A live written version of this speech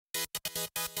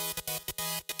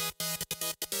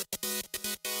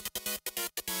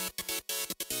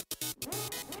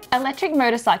Electric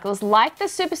motorcycles like the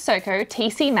Super Soco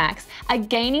TC Max are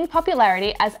gaining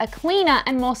popularity as a cleaner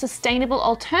and more sustainable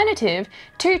alternative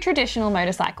to traditional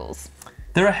motorcycles.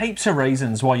 There are heaps of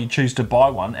reasons why you choose to buy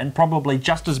one, and probably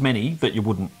just as many that you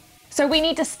wouldn't. So we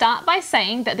need to start by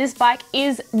saying that this bike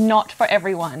is not for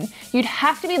everyone. You'd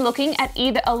have to be looking at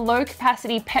either a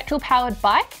low-capacity petrol-powered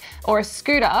bike or a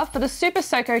scooter for the Super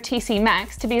Soco TC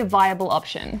Max to be a viable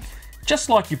option. Just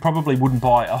like you probably wouldn't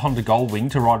buy a Honda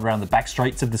Goldwing to ride around the back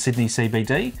streets of the Sydney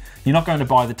CBD, you're not going to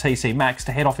buy the TC Max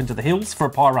to head off into the hills for a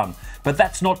pie run. But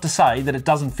that's not to say that it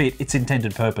doesn't fit its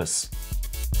intended purpose.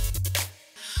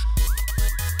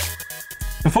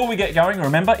 Before we get going,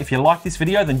 remember, if you like this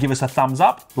video, then give us a thumbs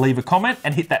up, leave a comment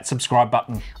and hit that subscribe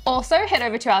button. Also, head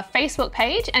over to our Facebook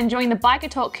page and join the Biker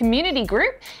Talk community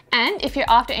group. And if you're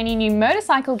after any new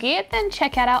motorcycle gear, then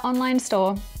check out our online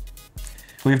store.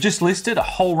 We've just listed a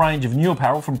whole range of new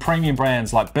apparel from premium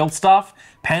brands like Belstaff,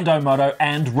 Pando Moto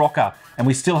and Rocker. And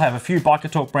we still have a few Biker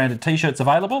Talk branded t-shirts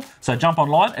available, so jump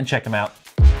online and check them out.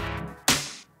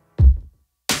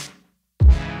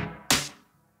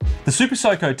 The Super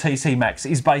Soco TC Max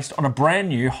is based on a brand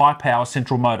new high-power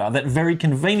central motor that very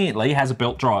conveniently has a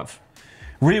belt drive.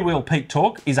 Rear wheel peak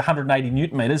torque is 180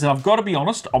 Newton meters, and I've got to be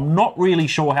honest, I'm not really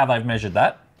sure how they've measured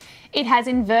that. It has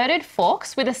inverted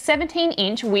forks with a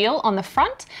 17-inch wheel on the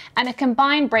front and a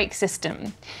combined brake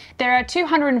system. There are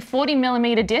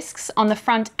 240mm discs on the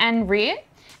front and rear,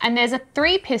 and there's a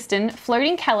 3-piston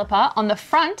floating caliper on the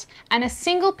front and a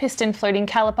single-piston floating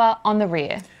caliper on the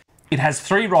rear. It has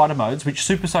 3 rider modes, which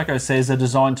Super Soco says are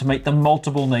designed to meet the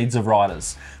multiple needs of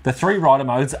riders. The 3 rider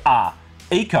modes are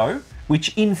Eco,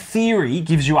 which in theory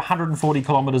gives you 140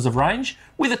 kilometers of range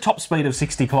with a top speed of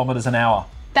 60 kilometers an hour.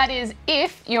 That is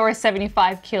if you're a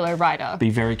 75-kilo rider. Be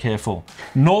very careful.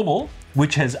 Normal,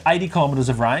 which has 80 kilometers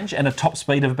of range and a top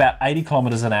speed of about 80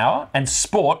 kilometers an hour. And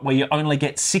Sport, where you only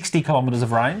get 60 kilometers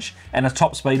of range and a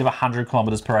top speed of 100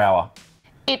 kilometers per hour.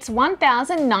 It's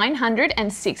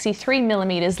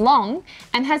 1,963mm long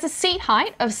and has a seat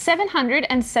height of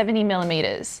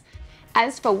 770mm.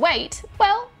 As for weight,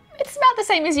 well, it's about the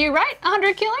same as you, right?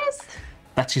 100 kilos?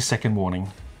 That's your second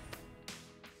warning.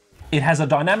 It has a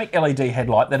dynamic LED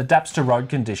headlight that adapts to road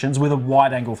conditions with a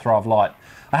wide-angle throw-of light.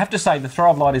 I have to say the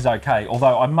throw-of light is okay,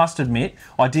 although I must admit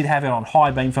I did have it on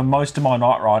high beam for most of my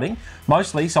night riding,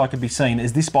 mostly so I could be seen,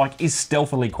 as this bike is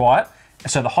stealthily quiet,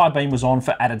 so the high beam was on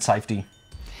for added safety.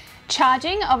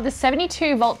 Charging of the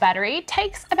 72-volt battery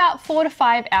takes about 4 to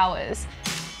 5 hours.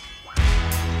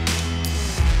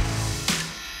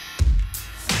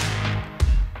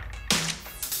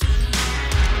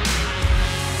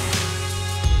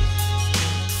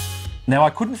 Now, I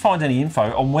couldn't find any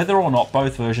info on whether or not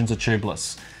both versions are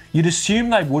tubeless. You'd assume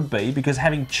they would be, because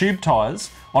having tube tyres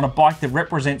on a bike that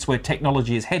represents where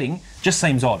technology is heading just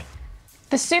seems odd.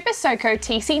 The Super Soco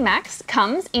TC Max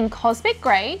comes in Cosmic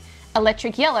Grey,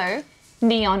 Electric Yellow,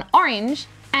 Neon Orange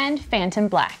and Phantom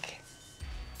Black.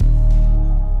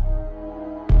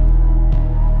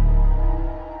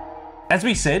 As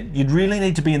we said, you'd really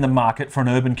need to be in the market for an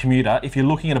urban commuter if you're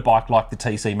looking at a bike like the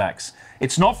TC Max.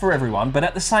 It's not for everyone, but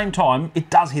at the same time, it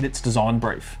does hit its design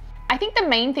brief. I think the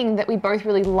main thing that we both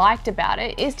really liked about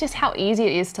it is just how easy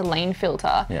it is to lane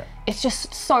filter. Yeah. It's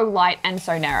just so light and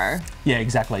so narrow. Yeah,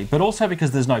 exactly. But also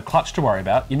because there's no clutch to worry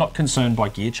about, you're not concerned by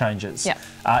gear changes. Yeah.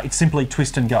 It's simply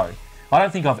twist and go. I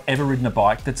don't think I've ever ridden a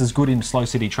bike that's as good in slow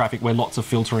city traffic where lots of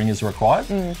filtering is required.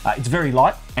 It's very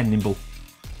light and nimble.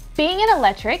 Being an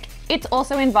electric, it's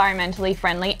also environmentally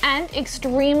friendly and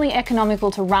extremely economical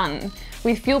to run.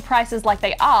 With fuel prices like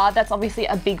they are, that's obviously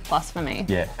a big plus for me.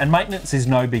 Yeah, and maintenance is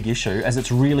no big issue as it's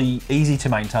really easy to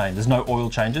maintain. There's no oil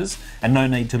changes and no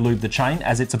need to lube the chain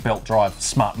as it's a belt drive.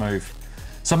 Smart move.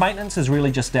 So maintenance is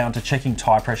really just down to checking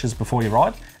tyre pressures before you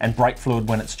ride and brake fluid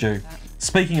when it's due.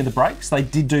 Speaking of the brakes, they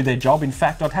did do their job. In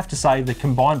fact, I'd have to say the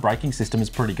combined braking system is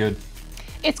pretty good.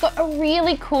 It's got a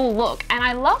really cool look and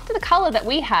I loved the colour that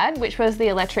we had, which was the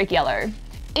electric yellow.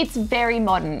 It's very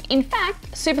modern. In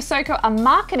fact, Super Soco are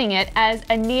marketing it as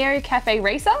a Neo Cafe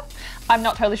Racer. I'm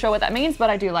not totally sure what that means,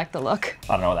 but I do like the look.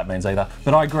 I don't know what that means either,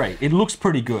 but I agree. It looks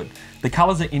pretty good. The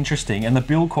colours are interesting and the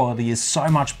build quality is so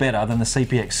much better than the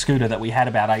CPX scooter that we had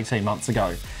about 18 months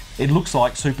ago. It looks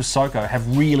like Super Soco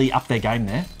have really upped their game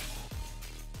there.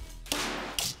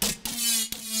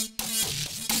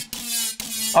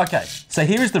 Okay, so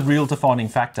here is the real defining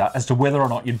factor as to whether or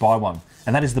not you'd buy one,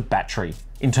 and that is the battery,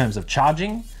 in terms of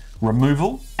charging,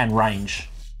 removal, and range.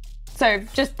 So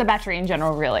just the battery in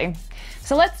general, really.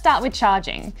 So let's start with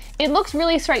charging. It looks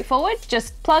really straightforward,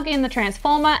 just plug in the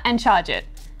transformer and charge it.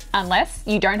 Unless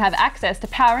you don't have access to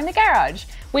power in the garage,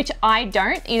 which I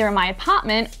don't, either in my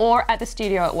apartment or at the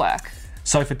studio at work.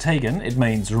 So for Tegan, it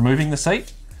means removing the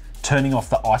seat, turning off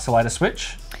the isolator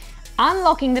switch,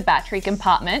 unlocking the battery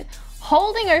compartment,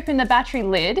 holding open the battery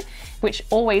lid, which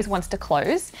always wants to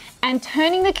close, and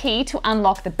turning the key to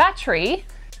unlock the battery,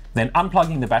 then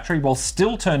unplugging the battery while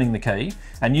still turning the key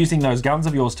and using those guns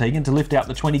of yours, Tegan, to lift out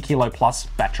the 20 kilo plus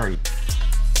battery.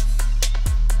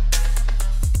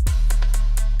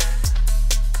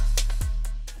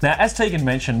 Now, as Tegan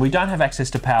mentioned, we don't have access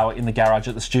to power in the garage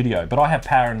at the studio, but I have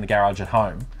power in the garage at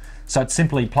home. So it's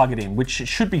simply plug it in, which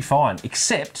should be fine,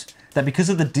 except that because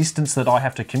of the distance that I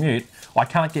have to commute, I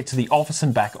can't get to the office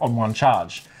and back on one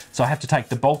charge. So I have to take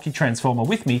the bulky transformer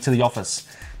with me to the office.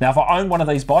 Now, if I own one of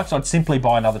these bikes, I'd simply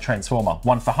buy another transformer,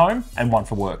 one for home and one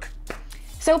for work.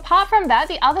 So apart from that,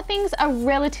 the other things are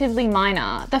relatively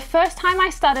minor. The first time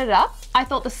I started it up, I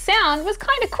thought the sound was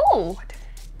kind of cool.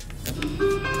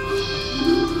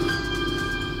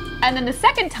 And then the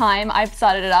second time I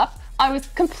started it up, I was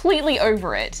completely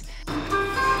over it.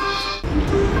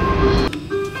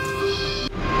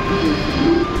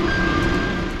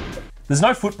 There's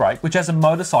no foot brake, which as a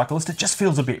motorcyclist, it just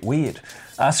feels a bit weird.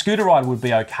 A scooter rider would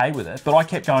be okay with it, but I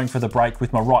kept going for the brake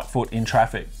with my right foot in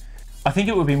traffic. I think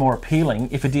it would be more appealing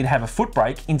if it did have a foot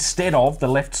brake instead of the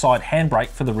left side handbrake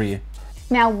for the rear.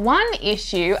 Now, one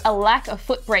issue a lack of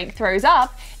foot brake throws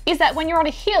up is that when you're on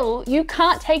a hill, you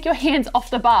can't take your hands off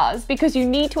the bars because you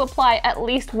need to apply at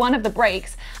least one of the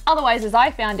brakes. Otherwise, as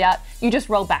I found out, you just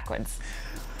roll backwards.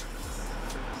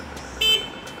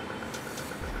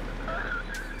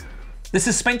 The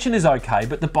suspension is okay,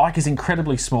 but the bike is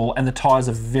incredibly small and the tyres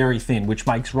are very thin, which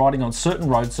makes riding on certain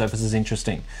road surfaces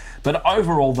interesting. But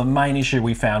overall, the main issue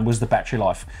we found was the battery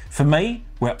life. For me,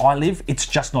 where I live, it's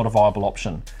just not a viable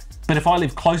option. But if I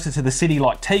live closer to the city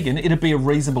like Tegan, it'd be a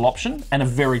reasonable option and a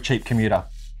very cheap commuter.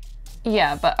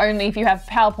 Yeah, but only if you have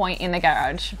PowerPoint in the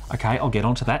garage. Okay, I'll get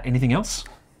onto that. Anything else?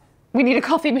 We need a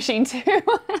coffee machine too.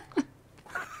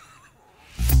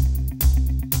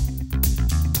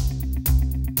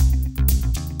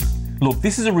 Look,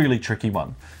 this is a really tricky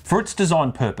one. For its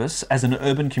design purpose, as an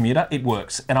urban commuter, it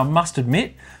works. And I must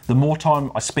admit, the more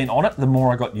time I spent on it, the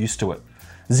more I got used to it.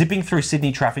 Zipping through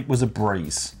Sydney traffic was a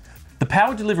breeze. The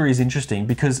power delivery is interesting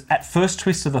because at first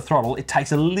twist of the throttle, it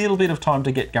takes a little bit of time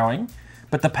to get going,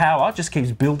 but the power just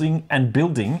keeps building and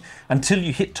building until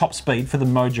you hit top speed for the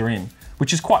mode you're in,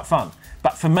 which is quite fun.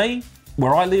 But for me,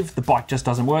 where I live, the bike just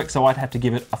doesn't work, so I'd have to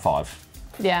give it a 5.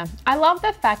 Yeah, I love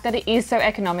the fact that it is so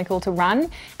economical to run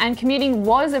and commuting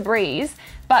was a breeze,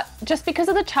 but just because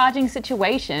of the charging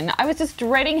situation, I was just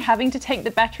dreading having to take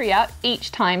the battery out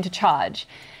each time to charge.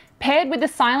 Paired with the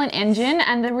silent engine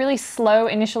and the really slow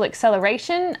initial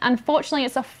acceleration, unfortunately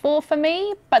it's a 4 for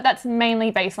me, but that's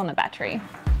mainly based on the battery.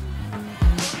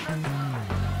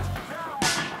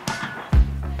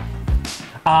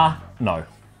 No.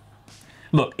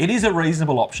 Look, it is a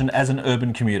reasonable option as an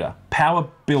urban commuter. Power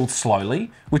builds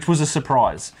slowly, which was a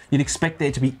surprise. You'd expect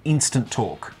there to be instant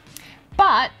torque.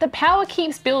 But the power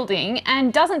keeps building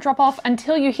and doesn't drop off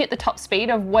until you hit the top speed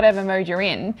of whatever mode you're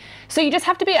in. So you just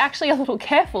have to be actually a little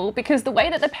careful because the way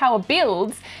that the power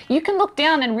builds, you can look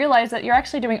down and realize that you're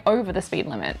actually doing over the speed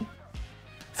limit.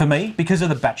 For me, because of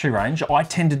the battery range, I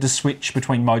tended to switch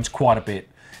between modes quite a bit.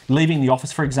 Leaving the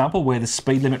office, for example, where the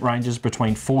speed limit ranges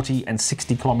between 40 and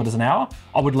 60 kilometers an hour,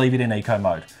 I would leave it in eco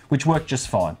mode, which worked just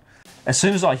fine. As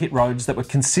soon as I hit roads that were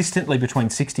consistently between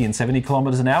 60 and 70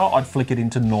 kilometers an hour, I'd flick it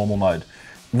into normal mode.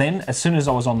 Then, as soon as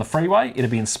I was on the freeway, it'd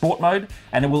be in sport mode,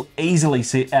 and it will easily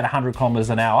sit at 100 kilometers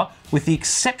an hour, with the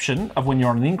exception of when you're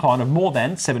on an incline of more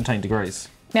than 17 degrees.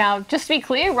 Now, just to be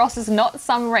clear, Ross is not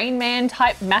some Rain Man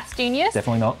type maths genius.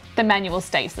 Definitely not. The manual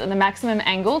states that the maximum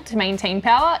angle to maintain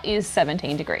power is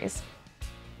 17 degrees.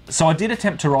 So I did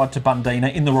attempt to ride to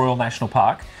Bundeena in the Royal National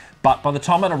Park, but by the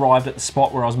time I'd arrived at the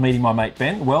spot where I was meeting my mate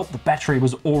Ben, well, the battery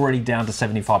was already down to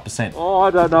 75%. Oh, I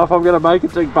don't know if I'm going to make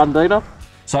it to Bundeena.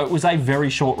 So it was a very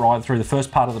short ride through the first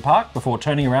part of the park before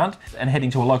turning around and heading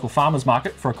to a local farmer's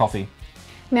market for a coffee.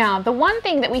 Now, the one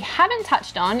thing that we haven't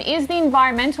touched on is the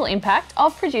environmental impact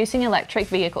of producing electric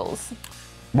vehicles.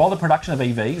 While the production of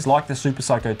EVs, like the Super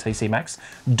Soco TC Max,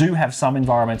 do have some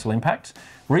environmental impact,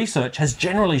 research has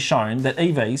generally shown that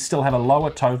EVs still have a lower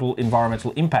total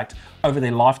environmental impact over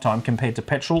their lifetime compared to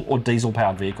petrol or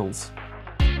diesel-powered vehicles.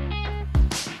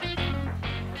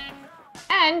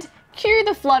 And cue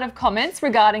the flood of comments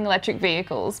regarding electric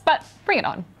vehicles, but bring it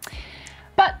on.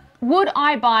 But would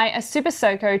I buy a Super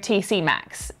Soco TC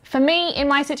Max? For me, in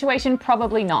my situation,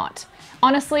 probably not.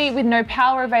 Honestly, with no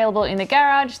power available in the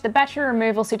garage, the battery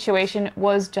removal situation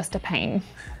was just a pain.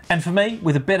 And for me,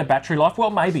 with a better battery life, well,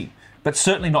 maybe, but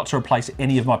certainly not to replace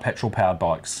any of my petrol-powered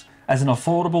bikes. As an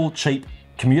affordable, cheap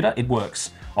commuter, it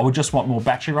works. I would just want more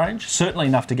battery range, certainly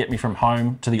enough to get me from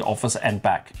home to the office and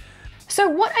back. So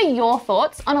what are your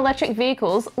thoughts on electric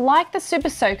vehicles like the Super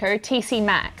Soco TC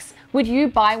Max? Would you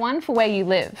buy one for where you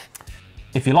live?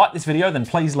 If you like this video, then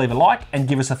please leave a like and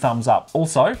give us a thumbs up.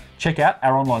 Also, check out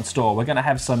our online store. We're going to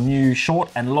have some new short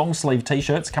and long sleeve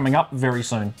t-shirts coming up very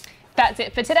soon. That's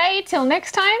it for today. Till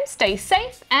next time, stay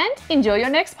safe and enjoy your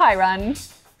next pie run.